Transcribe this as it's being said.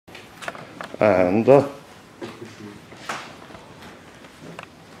and by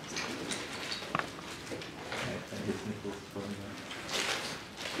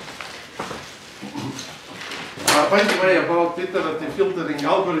the way, about iterative filtering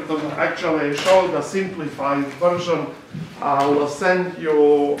algorithm, actually I showed a simplified version. I'll send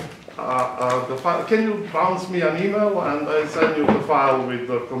you the file. Can you bounce me an email and I send you the file with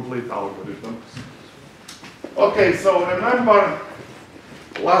the complete algorithm? Okay, so remember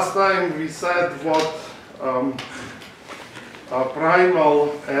last time we said what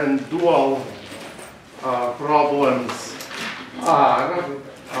primal and dual problems are.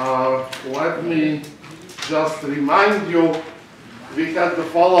 Let me just remind you, we had the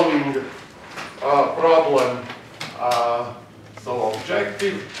following problem. So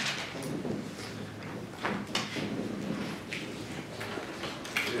objective.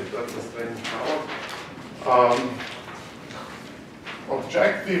 That's a strange color.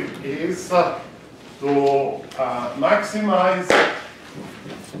 Objective is to maximize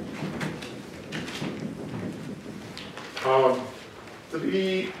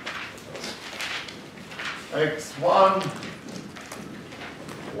three x1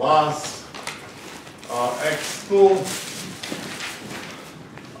 plus x2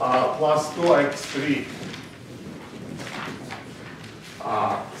 plus 2x3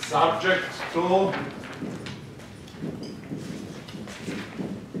 subject to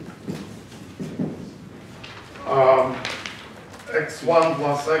x1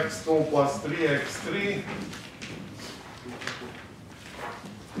 plus x2 plus 3x3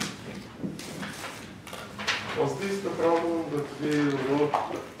 Was this the problem that we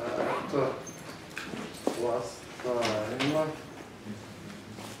looked at last time? I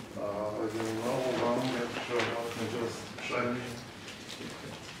don't know, I'm not sure, let me just check.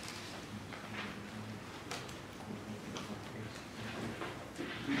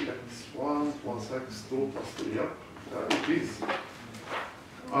 X1 plus x2 plus 3, yep, it is.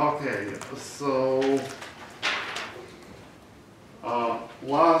 Okay, so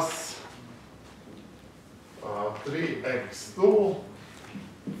plus 3x2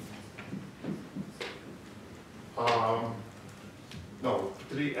 no,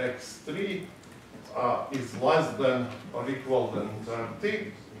 3x3 is less than or equal than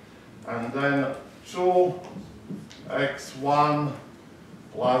 30, and then 2x1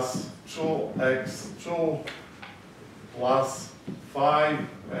 plus 2x2 plus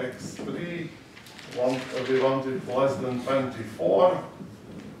 5x3, we want it less than 24,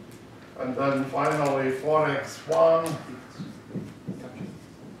 and then finally 4x1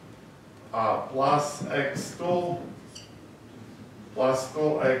 plus x2 plus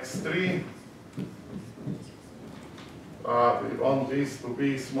 2x3. We want this to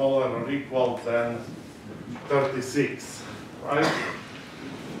be smaller or equal than 36, right?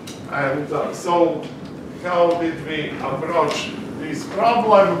 And so how did we approach this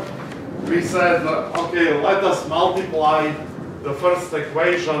problem? We said, okay, let us multiply the first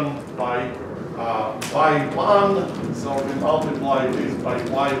equation by y1. So we multiply this by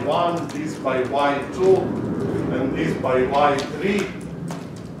y1, this by y2, and this by y3.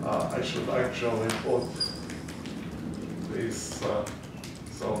 I should actually put this,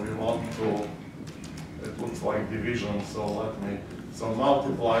 so we want to, it looks like division, so let me, so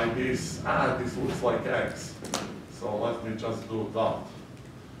multiply this, this looks like x, so let me just do that,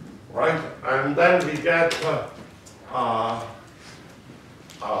 right? And then we get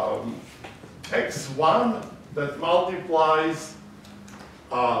x1 that multiplies,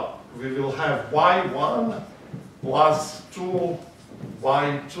 we will have y1 plus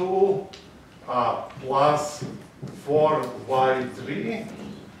 2y2 plus 4y3,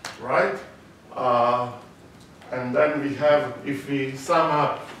 right? And then we have, if we sum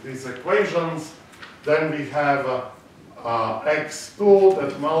up these equations, then we have x2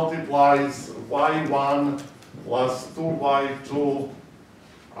 that multiplies y1 plus 2y2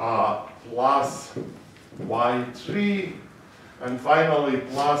 plus y3, and finally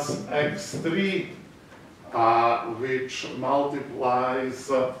plus x3, which multiplies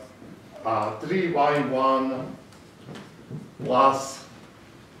 3y1 plus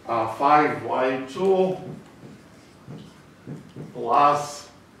 5y2 plus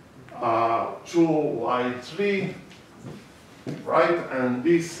 2y3, right? And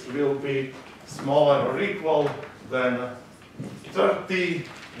this will be smaller or equal than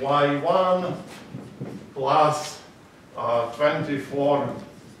 30y1 plus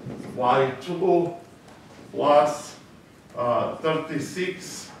 24y2 plus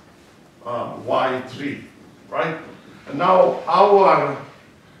 36y3, right? And now our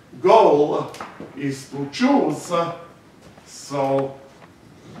goal is to choose, so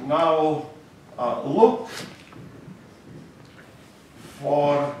now look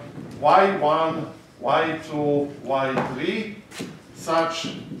for y1, y2, y3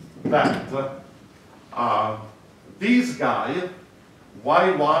 such that this guy,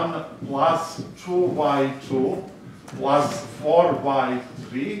 y1 plus 2y2 plus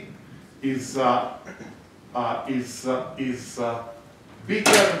 4y3 is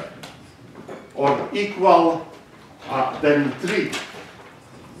bigger or equal than 3,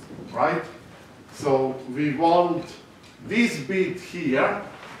 right? So we want this bit here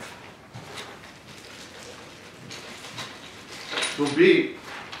to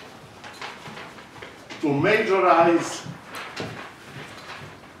majorize.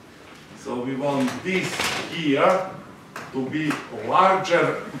 So we want this here to be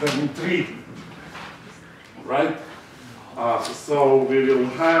larger than 3, right? So we will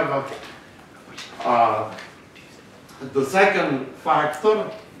have the second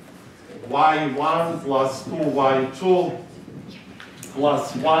factor, y1 plus 2y2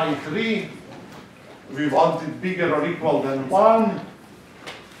 plus y3. We want it bigger or equal than 1.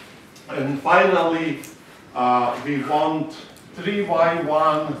 And finally, we want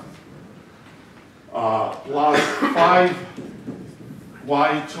 3y1 plus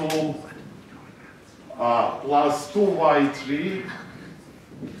 5y2 plus 2y3.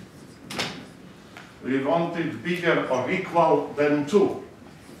 We want it bigger or equal than 2,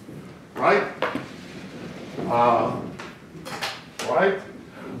 right? Right?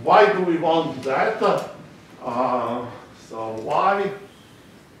 Why do we want that? So why?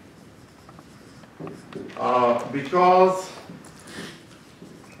 Because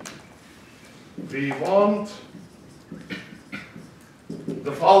we want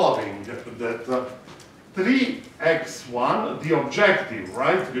the following, that 3x1, the objective,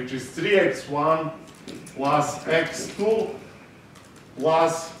 right, which is 3x1 plus x2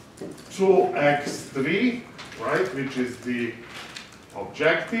 plus 2x3, right, which is the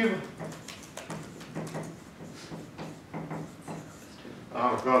objective.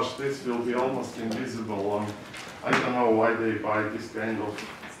 Oh gosh, this will be almost invisible. I don't know why they buy this kind of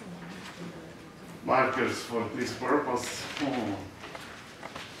markers for this purpose.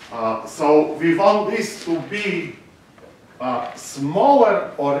 So we want this to be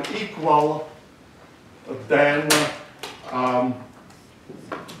smaller or equal than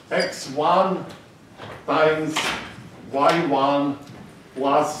x1 times y1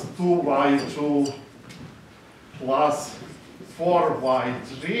 plus 2y2 plus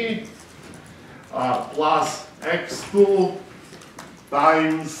 4y3 plus x2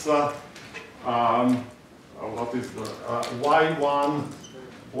 times what is the y1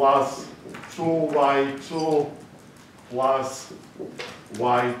 plus 2y2 plus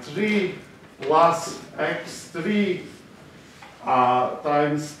y3 plus x3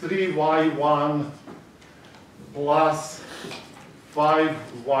 times 3y1 plus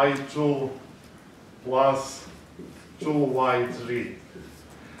 5y2 plus 2y3,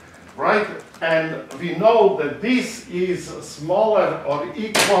 right? And we know that this is smaller or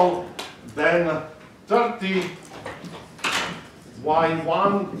equal than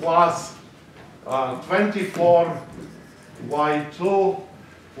 30y1 plus 24y2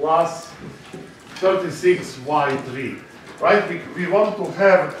 plus 36y3, right? We want to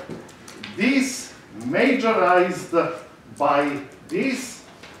have this majorized by this.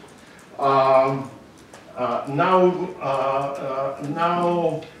 Now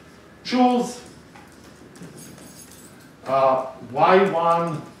choose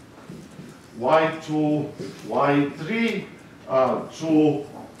y1, y2, y3 to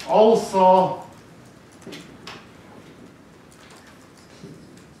also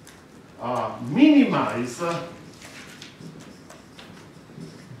minimize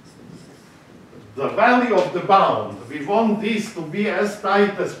the value of the bound. We want this to be as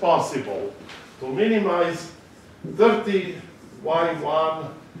tight as possible, to minimize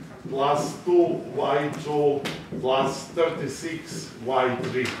 30y1 plus 2y2 plus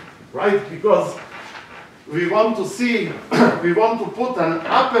 36y3, right? Because we want to see, we want to put an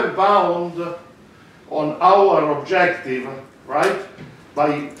upper bound on our objective, right?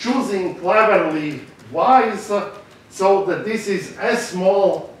 By choosing cleverly y's so that this is as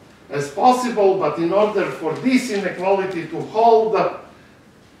small as possible, but in order for this inequality to hold,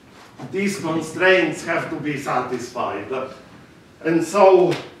 these constraints have to be satisfied. And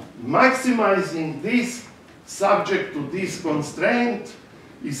so maximizing this subject to this constraint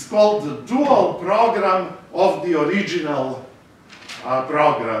is called the dual program of the original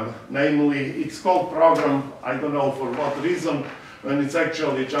program. Namely, it's called program, I don't know for what reason, when it's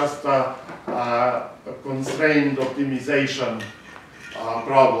actually just a constrained optimization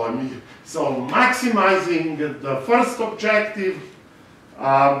problem. So maximizing the first objective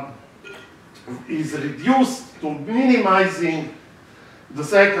is reduced to minimizing the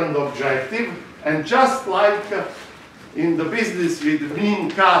second objective, and just like in the business with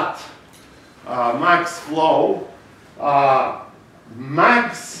mean cut, max flow,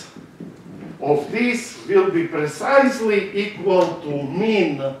 max of this will be precisely equal to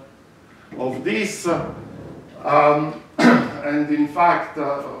mean of this, and in fact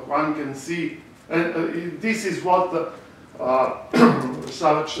one can see, this is what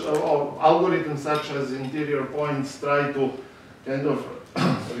such algorithms such as interior points try to kind of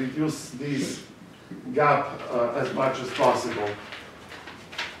reduce this gap as much as possible.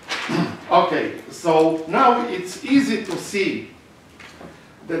 Okay, so now it's easy to see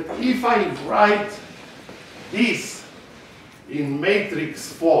that if I write this in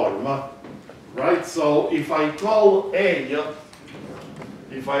matrix form, right, so if I call A,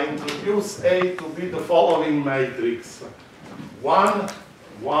 if I introduce A to be the following matrix, 1,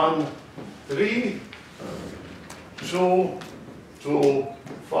 1, 3, 2, 2,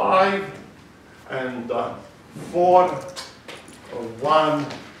 5, and 4, 1,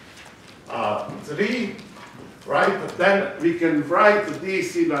 3, right? Then we can write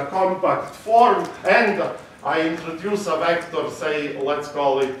this in a compact form, and I introduce a vector, say, let's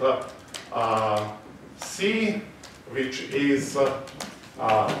call it C, which is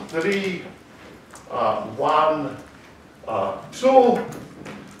 3, 1, 2.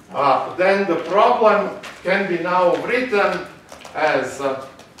 Then the problem can be now written as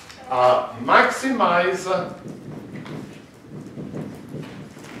maximize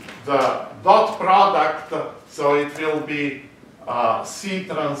the dot product, so it will be C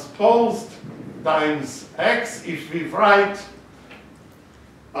transposed times X. If we write,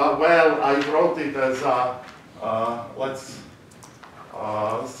 well, I wrote it as let's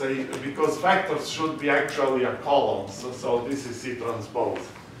say, because vectors should be actually a column, so this is C transpose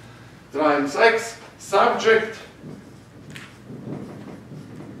times X, subject,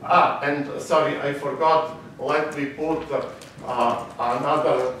 and sorry, I forgot, let me put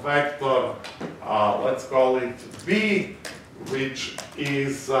another vector, let's call it B, which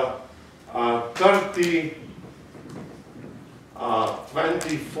is 30,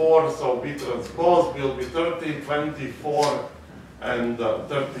 24, so B transpose will be 30, 24, and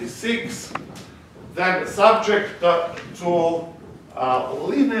 36. Then subject to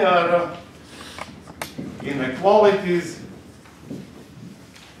linear inequalities,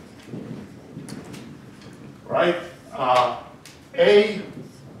 right? A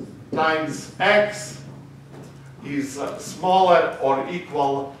times X is smaller or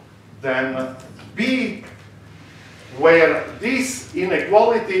equal than B, where this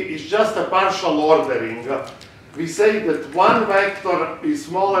inequality is just a partial ordering. We say that one vector is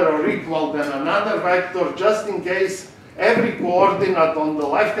smaller or equal than another vector just in case every coordinate on the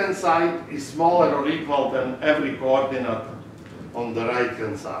left-hand side is smaller or equal than every coordinate on the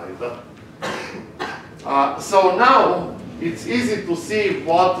right-hand side. So now it's easy to see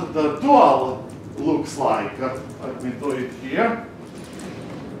what the dual looks like. Let me do it here.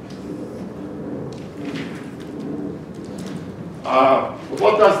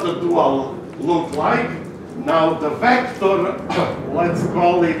 What does the dual look like? Now the vector, let's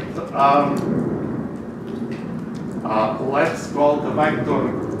call it, let's call the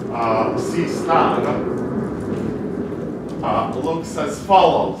vector C star, looks as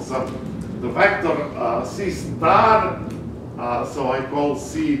follows. The vector C star, so I call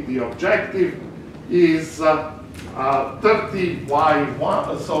C the objective, is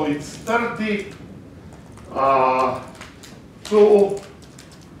 30y1, so it's 30, 2,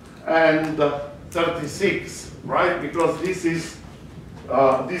 and 36, right? Because this is,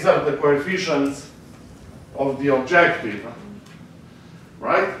 these are the coefficients of the objective,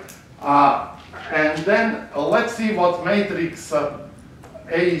 right? And then let's see what matrix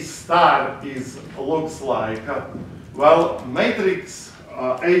A star looks like. Well, matrix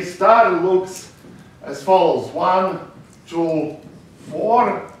A star looks as follows: 1, 2,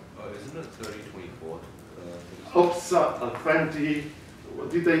 4. Isn't it 30, 24? Oops, 20.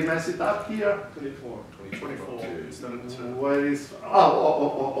 Did I mess it up here? 24. 24. Instead of 2. Where is?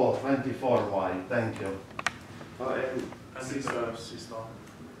 Oh, 24y. Thank you. And C star, C star.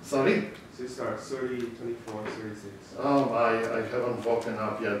 Sorry? C star, 30, 24, 36. Oh, I haven't woken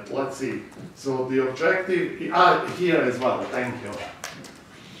up yet. Let's see. So the objective, here as well. Thank you.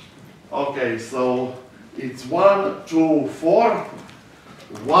 Okay, so it's 1, 2, 4.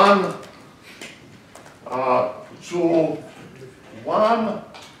 1, 2, 1,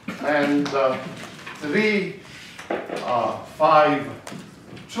 and 3, 5,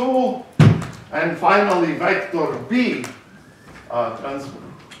 2, and finally vector B,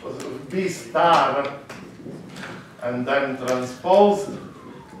 B star, and then transposed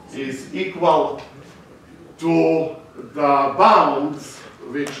is equal to the bounds,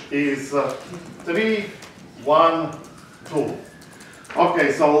 which is 3, 1, 2.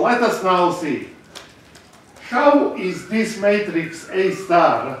 Okay, so let us now see. How is this matrix A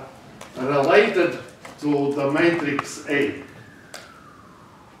star related to the matrix A?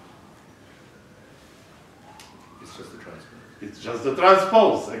 It's just the transpose. It's just the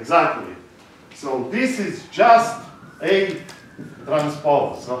transpose, exactly. So this is just A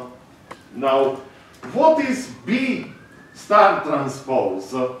transpose. Now, what is B star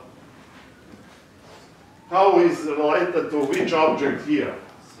transpose? How is it related to which object here?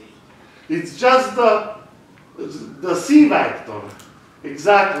 It's just the C vector,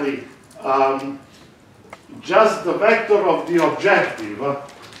 exactly. Just the vector of the objective.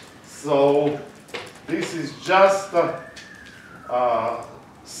 So this is just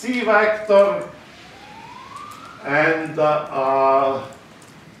C vector, and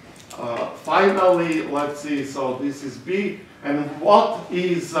finally, let's see, so this is B, and what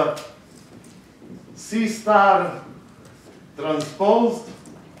is C star transposed?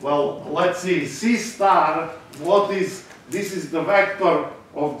 Well, let's see, C star, what is, this is the vector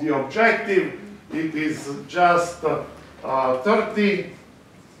of the objective, it is just 30,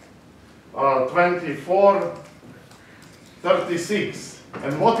 24, 36.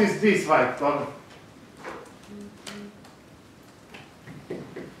 And what is this vector?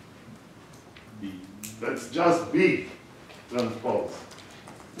 B. That's just B transpose.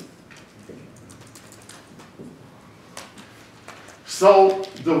 So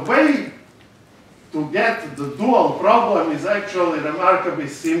the way to get the dual problem is actually remarkably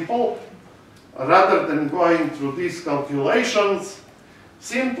simple. Rather than going through these calculations,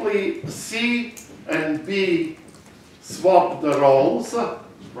 simply C and B swap the roles,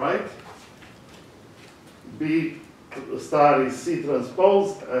 right? B star is C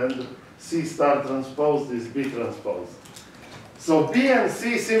transposed and C star transposed is B transposed. So B and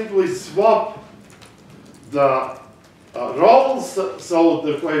C simply swap the roles, so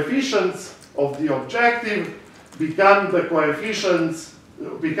the coefficients of the objective become the coefficients,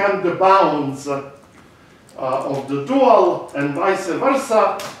 become the bounds of the dual, and vice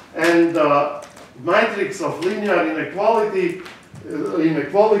versa, and the matrix of linear inequality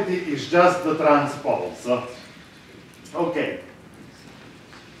is just the transpose. Okay.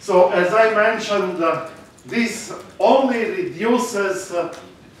 So as I mentioned, this only reduces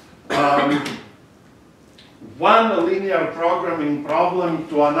one linear programming problem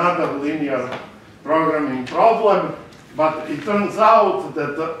to another linear programming problem, but it turns out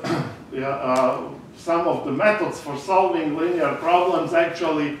that some of the methods for solving linear problems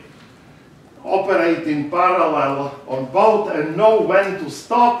actually operate in parallel on both and know when to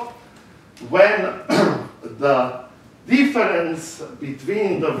stop when the difference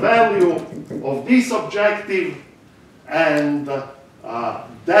between the value of this objective and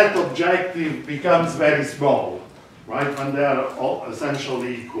that objective becomes very small, right, when they are all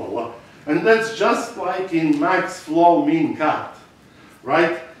essentially equal. And that's just like in max flow mean cut,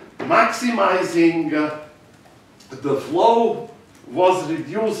 right? Maximizing the flow was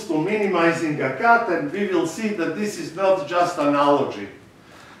reduced to minimizing a cut, and we will see that this is not just analogy.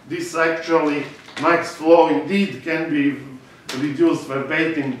 This actually, max flow indeed can be reduced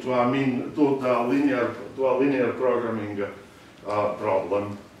verbatim to a linear programming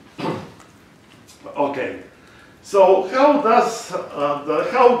problem. Okay, so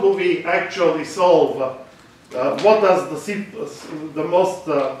how do we actually solve? What does the most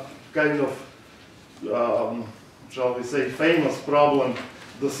kind of shall we say famous problem,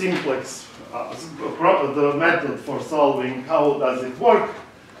 the simplex, the method for solving? How does it work?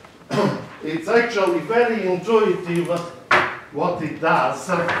 It's actually very intuitive what it does,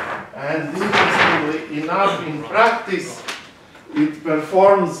 and interestingly enough, in practice, it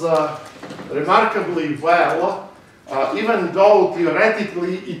performs remarkably well, even though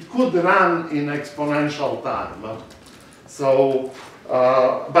theoretically it could run in exponential time. So,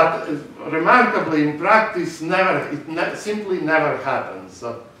 but remarkably in practice, simply never happens.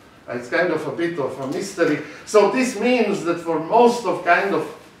 It's kind of a bit of a mystery. So this means that for most of that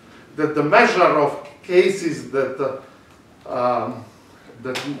the measure of cases that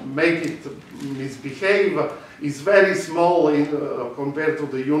make it misbehave is very small compared to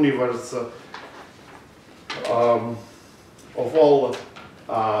the universe of all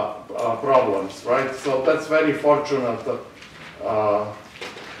problems, right? So that's very fortunate.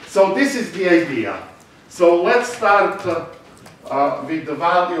 So this is the idea. So let's start with the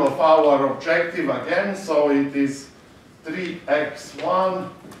value of our objective again. So it is 3x1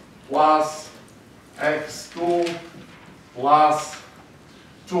 plus x2 plus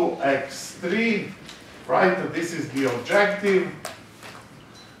 2x3, right? This is the objective.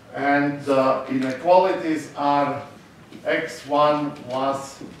 And the inequalities are x1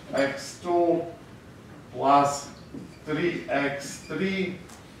 plus x2 plus 3x3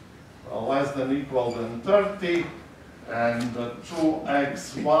 less than equal than 30, and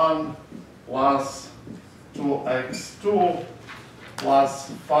 2x1 plus 2x2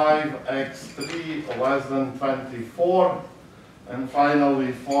 plus 5x3 less than 24, and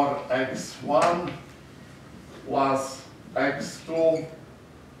finally 4x1 plus x2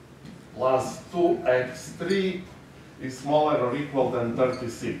 plus 2x3 is smaller or equal than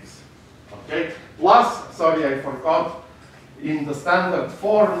 36. Okay? Plus, sorry, I forgot, in the standard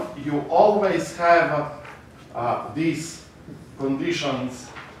form, you always have these conditions.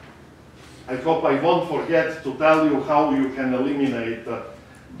 I hope I won't forget to tell you how you can eliminate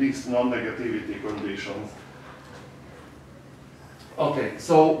these non-negativity conditions. Okay,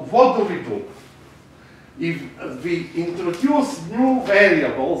 so what do we do? If we introduce new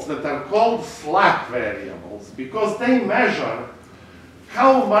variables that are called slack variables, because they measure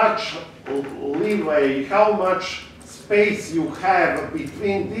how much leeway, how much space you have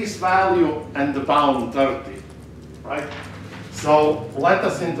between this value and the bound 30, right? So let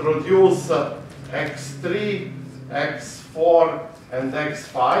us introduce x3, x4, and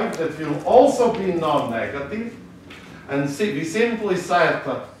x5 that will also be non-negative, and see, we simply set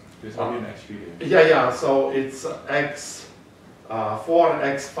There's only an x3 there. yeah, so it's x4,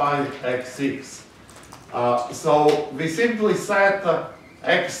 x5, x6. So we simply set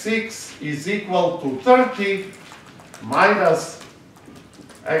x6 is equal to 30 minus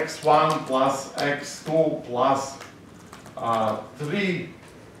x1 plus x2 plus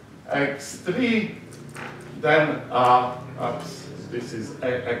 3x3, then this is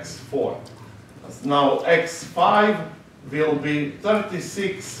x4. Now x5 will be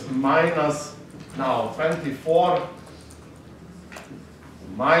 36 minus now 24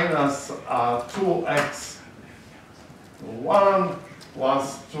 minus 2x1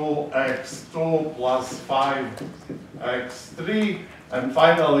 plus 2x2 plus 5x3, and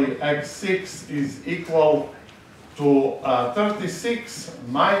finally x6 is equal to 36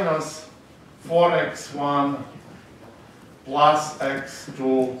 minus 4x1 plus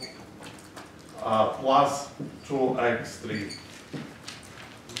x2 plus 2x3.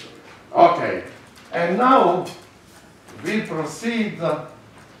 Okay, and now we proceed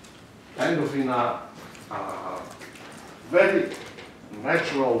kind of in a very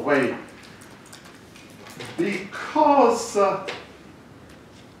natural way, because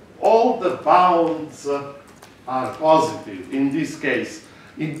all the bounds are positive in this case.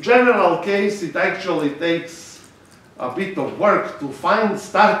 In general case, it actually takes a bit of work to find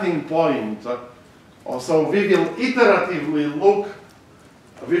starting point. So we will iteratively look,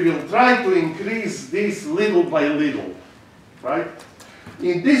 we will try to increase this little by little, right?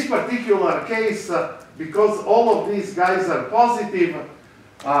 In this particular case, because all of these guys are positive,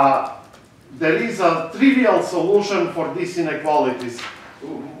 there is a trivial solution for these inequalities.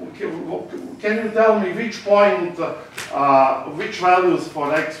 Can you tell me which point, which values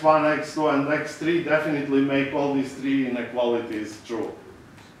for x1, x2, and x3 definitely make all these three inequalities true?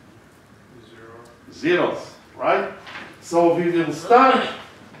 Zeros, right? So we will start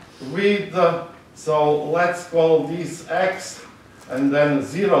with, so let's call this x, and then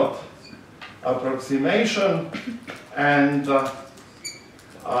zeroth approximation, and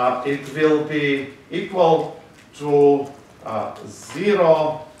it will be equal to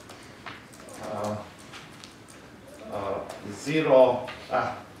 0,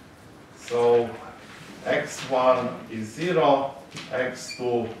 so x1 is 0,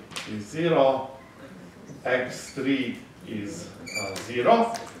 x2 is 0, x3 is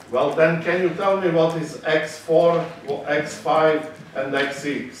 0. Well, then can you tell me what is x4, x5, and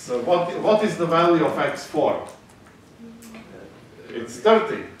x6? So what is the value of x4? It's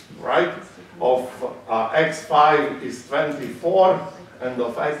 30, right? Of x5 is 24, and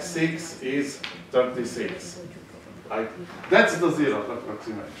of x6 is 36. Right? That's the zeroth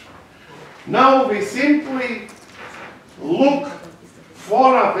approximation. Now we simply look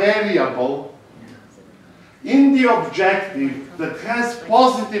for a variable in the objective that has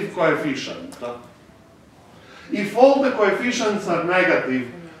positive coefficient. If all the coefficients are negative,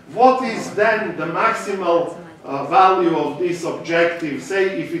 what is then the maximal value of this objective,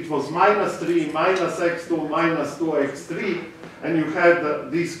 say if it was -3, -x2, -2x3, and you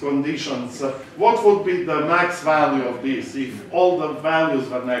had these conditions, what would be the max value of this if all the values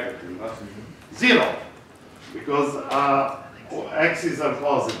were negative? 0, because x's are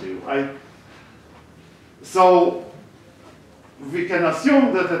positive, right? So we can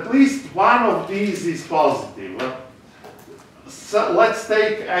assume that at least one of these is positive. So let's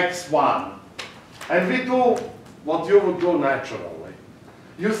take x1, and we do what you would do naturally.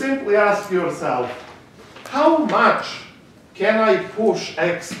 You simply ask yourself, how much can I push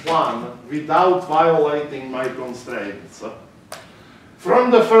x1 without violating my constraints?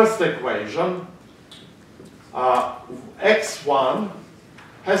 From the first equation, x1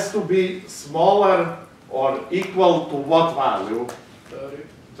 has to be smaller or equal to what value?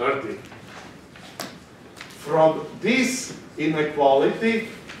 30. From this inequality,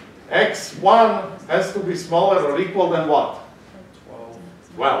 x1 has to be smaller or equal than what?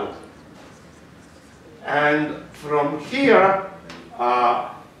 12. And from here,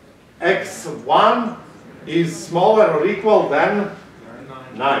 x1 is smaller or equal than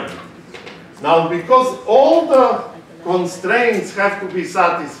 9. Now, because all the constraints have to be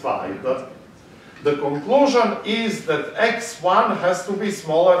satisfied, the conclusion is that x1 has to be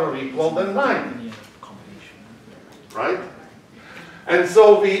smaller or equal than 9. Right? And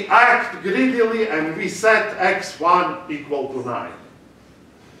so we act greedily and we set x1 equal to 9.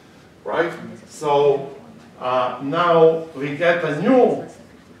 Right? So now we get a new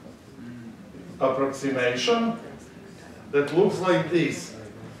approximation that looks like this.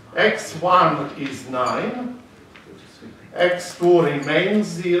 x1 is 9, x2 remains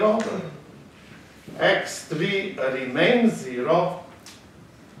 0, x3 remains 0,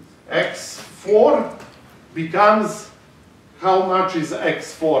 x4 becomes, how much is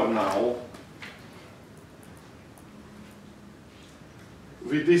x4 now?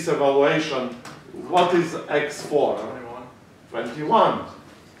 With this evaluation, what is x4? 21.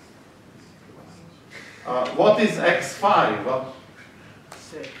 What is x5?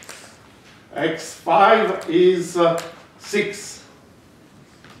 6. x5 is 6.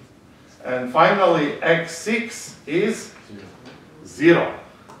 And finally, x6 is 0.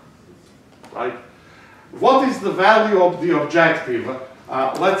 Right? What is the value of the objective?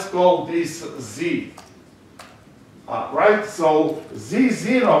 Let's call this z. Right? So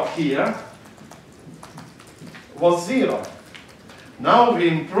z0 here was 0. Now we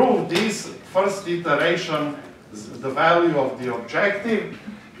improve this first iteration. The value of the objective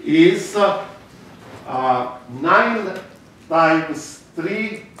is 9 times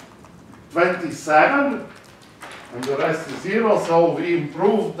 3, 27, and the rest is 0. So we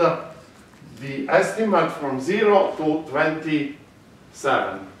improved the estimate from 0 to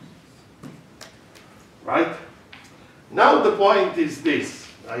 27. Right? Now the point is this.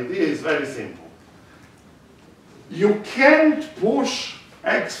 The idea is very simple. You can't push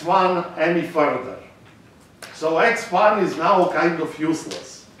x1 any further. So x1 is now kind of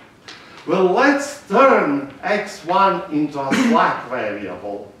useless. Well, let's turn x1 into a slack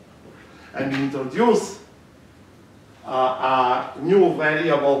variable and introduce a new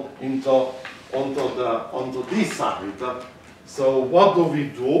variable onto this side. So what do?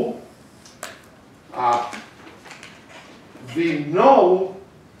 We know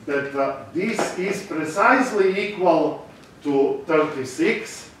that this is precisely equal to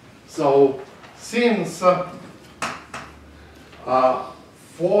 36. So since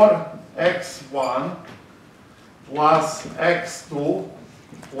 4x1 plus x2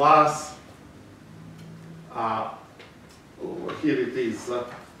 plus here it is.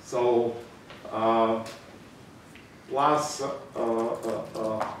 So plus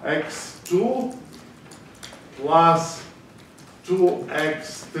x2 plus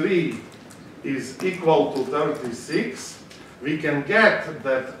 2x3 is equal to 36. We can get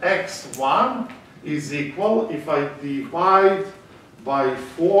that x1 is equal, if I divide by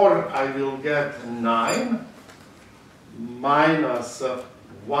 4, I will get 9 minus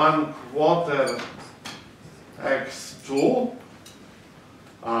 1/4 x2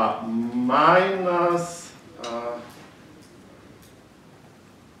 minus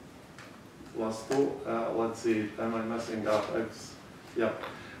plus 2, let's see, am I messing up? X, yeah,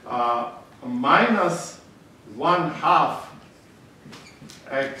 minus 1/2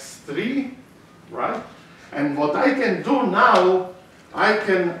 x3, right? And what I can do now, I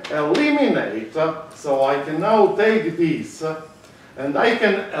can eliminate, so I can now take this, and I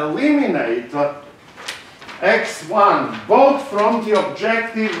can eliminate x1, both from the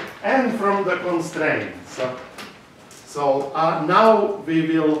objective and from the constraints. So now we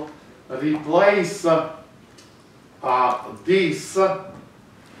will replace this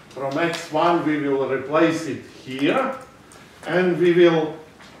from x1 we will replace it here, and we will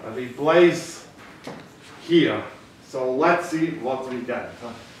replace here. So let's see what we get.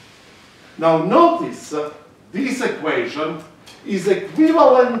 Now notice this equation is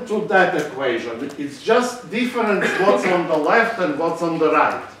equivalent to that equation. It's just different what's on the left and what's on the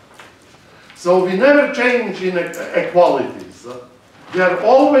right. So we never change in equalities. They are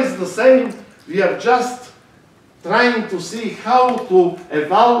always the same. We are just trying to see how to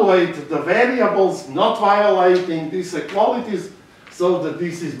evaluate the variables not violating these equalities so that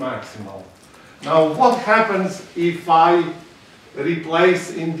this is maximal. Now what happens if I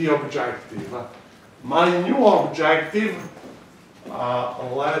replace in the objective? My new objective,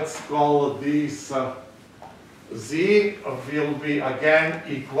 let's call this z, will be again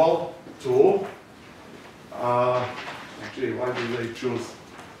equal to, gee, why did I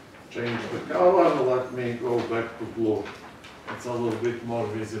change the color? Let me go back to blue. It's a little bit more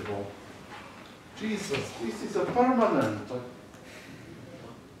visible. Jesus, this is a permanent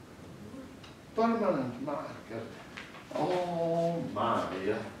marker. Oh my.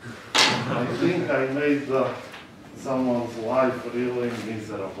 I think I made someone's life really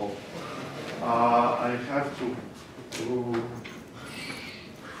miserable. I have to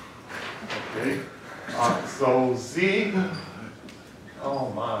okay. So Z, oh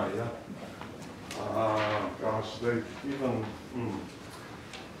my, gosh, they even,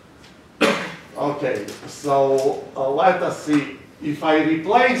 Okay, so let us see. If I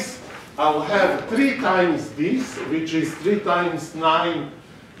replace, I'll have 3 times this, which is 3 times 9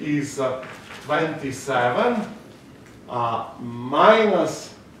 is 27,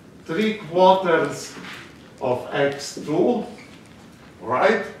 minus 3/4 of x2,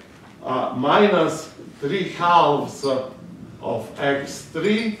 right? Minus 3/2 of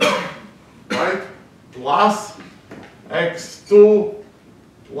x3, right? Plus x2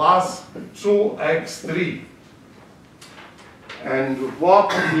 plus 2x3. And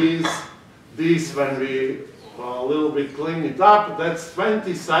what is this when we a little bit clean it up? That's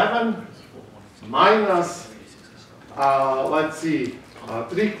 27 minus, let's see,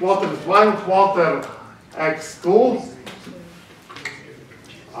 3/4, 1/4 x2.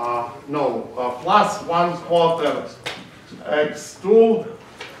 Plus 1/4 x2.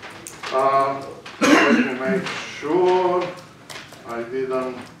 Let me make sure I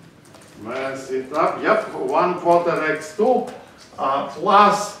didn't mess it up. Yep, 1/4 x2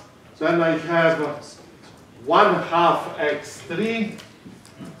 plus, then I have 1/2 x3,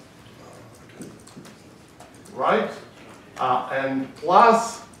 right? And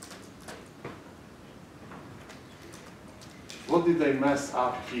plus, what did I mess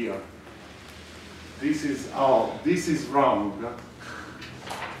up here? This is, oh, this is wrong.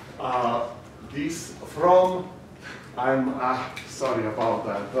 This from, I'm sorry about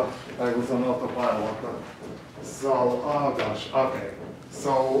that. I was on autopilot. So, oh gosh, okay.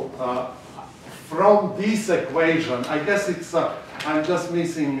 So, from this equation, I guess it's, I'm just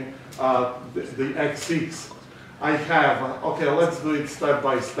missing the x6. I have, okay, let's do it step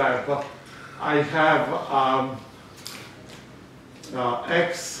by step. I have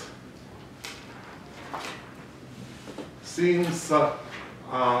x, since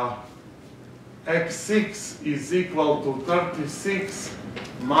x6 is equal to 36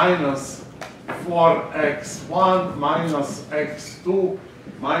 minus 4x1 minus x2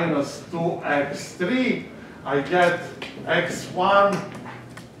 minus 2x3, I get x1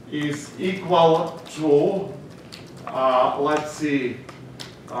 is equal to, let's see,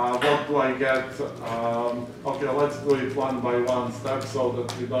 what do I get? Okay, let's do it one by one step so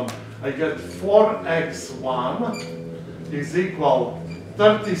that we don't. I get 4x1 is equal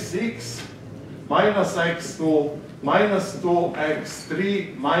 36 minus x2 minus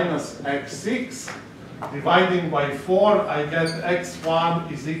 2x3 minus x6. Dividing by 4, I get x1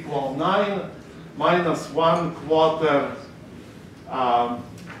 is equal 9 minus 1/4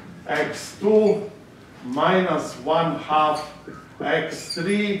 x2 minus 1/2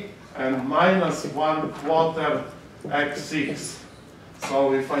 x3 and minus 1/4 x6.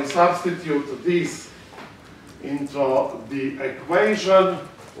 So if I substitute this into the equation,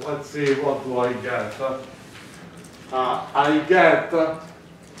 let's see, what do I get? I get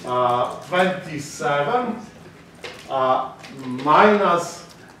 27 minus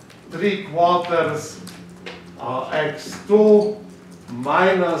 3/4 x2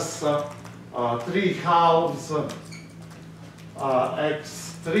 minus 3/2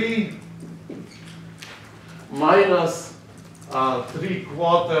 x3 minus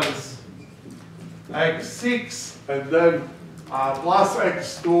 3/4 x6, and then plus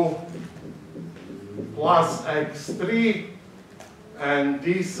x2 plus x3, and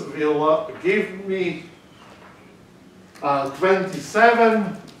this will give me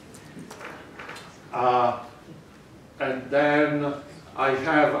 27, and then I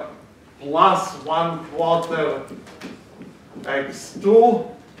have plus 1/4 x2,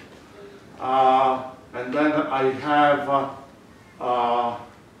 and then I have,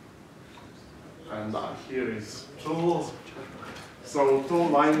 and here is 2, so 2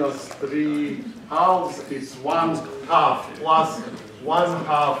 minus 3 halves is 1/2 plus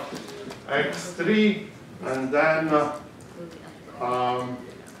 1/2 x3, and then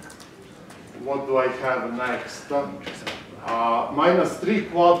what do I have next? Minus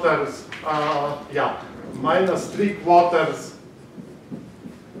 3/4, yeah, minus 3/4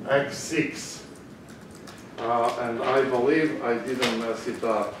 x6. And I believe I didn't mess it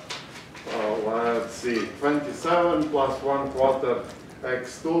up. Let's see, 27 plus 1/4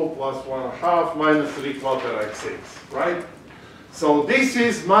 x2 plus 1/2 minus 3/4 x6, right? So this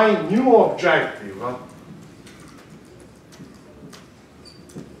is my new objective.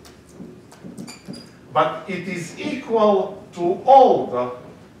 But it is equal to old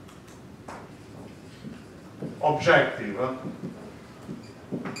objective.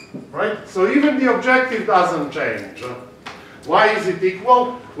 Right? So even the objective doesn't change. Why is it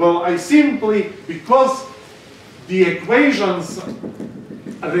equal? Well, I simply, because the equations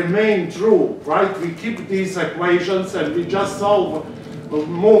remain true, right? We keep these equations and we just solve,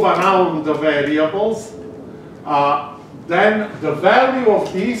 move around the variables. Then the value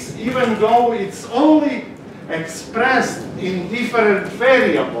of this, even though it's only expressed in different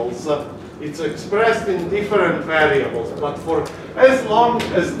variables, it's expressed in different variables, but for as long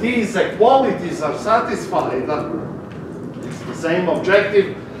as these equalities are satisfied, it's the same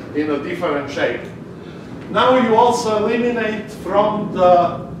objective in a different shape. Now you also eliminate from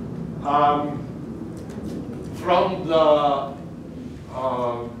the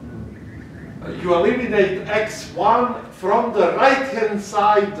you eliminate x1 from the right-hand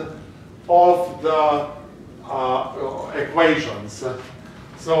side of the equations.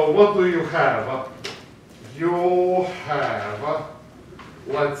 So what do you have? You have,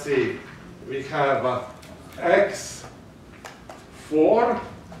 let's see, we have x4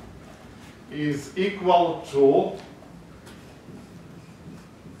 is equal to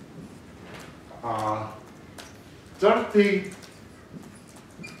 30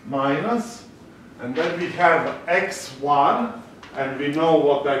 minus, and then we have x1, and we know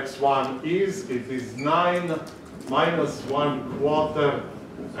what x1 is. It is 9 minus 1/4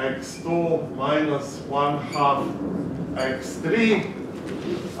 x2 minus 1/2 x3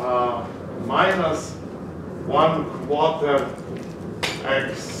 minus 1/4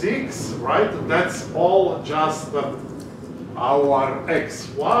 x6, right? That's all just our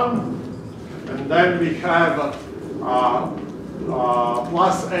x1, and then we have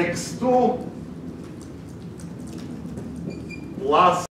plus x2 plus